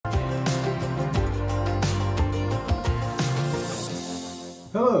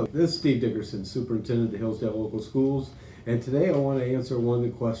Hello, this is Steve Dickerson, Superintendent of Hillsdale Local Schools, and today I want to answer one of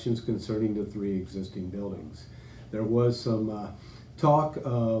the questions concerning the three existing buildings. There was some talk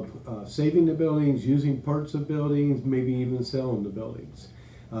of saving the buildings, using parts of buildings, maybe even selling the buildings.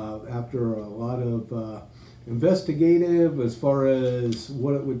 After a lot of investigative as far as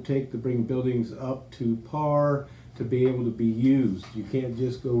what it would take to bring buildings up to par to be able to be used. You can't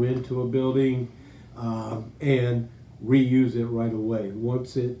just go into a building and reuse it right away.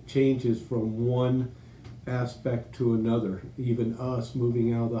 Once it changes from one aspect to another, even us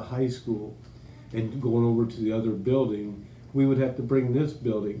moving out of the high school and going over to the other building, we would have to bring this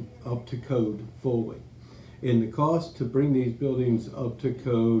building up to code fully. And the cost to bring these buildings up to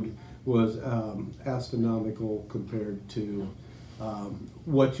code was astronomical compared to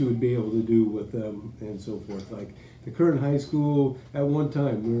what you would be able to do with them and so forth. Like the current high school, at one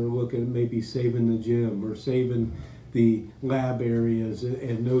time we were looking at maybe saving the gym or saving the lab areas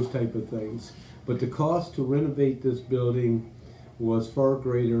and those type of things. But the cost to renovate this building was far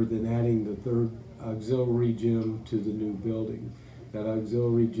greater than adding the third auxiliary gym to the new building. That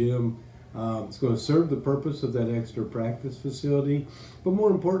auxiliary gym is going to serve the purpose of that extra practice facility, but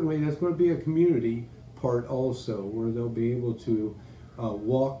more importantly, that's going to be a community part also, where they'll be able to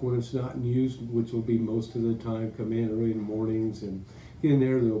walk when it's not in use, which will be most of the time, come in early in the mornings and get in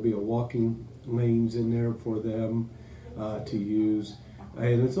there. There'll be a walking lanes in there for them to use.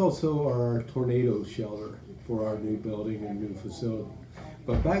 And it's also our tornado shelter for our new building and new facility.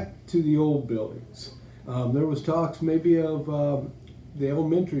 But back to the old buildings. There was talks maybe of the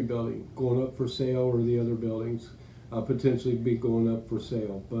elementary building going up for sale, or the other buildings potentially be going up for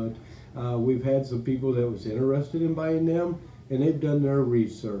sale. But we've had some people that was interested in buying them, and they've done their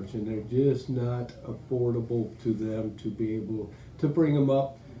research, and they're just not affordable to them to be able to bring them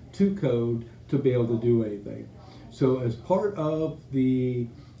up to code to be able to do anything. So as part of the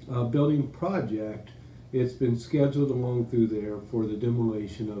building project, it's been scheduled along through there for the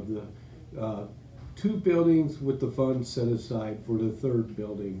demolition of the two buildings with the funds set aside for the third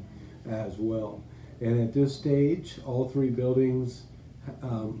building as well. And at this stage, all three buildings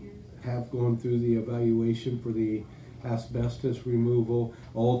have gone through the evaluation for the asbestos removal.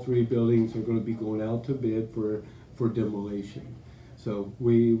 All three buildings are going to be going out to bid for demolition. So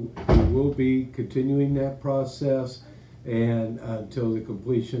we will be continuing that process and until the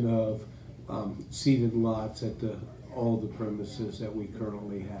completion of seated lots at all the premises that we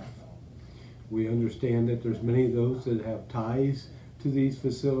currently have. We understand that there's many of those that have ties to these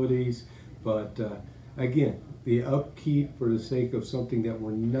facilities, but again, the upkeep for the sake of something that we're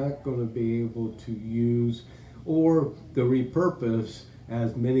not going to be able to use, or the repurpose,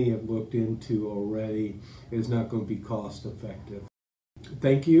 as many have looked into already, is not going to be cost effective.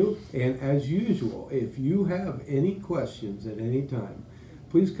 Thank you, and as usual, if you have any questions at any time,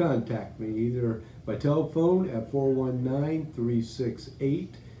 please contact me either by telephone at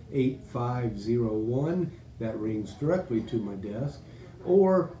 419-368-8501. That rings directly to my desk,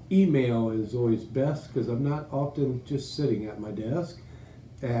 or email is always best because I'm not often just sitting at my desk,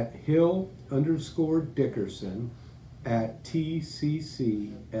 at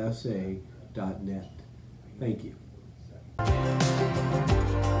hill_Dickerson@tccsa.net. Thank you.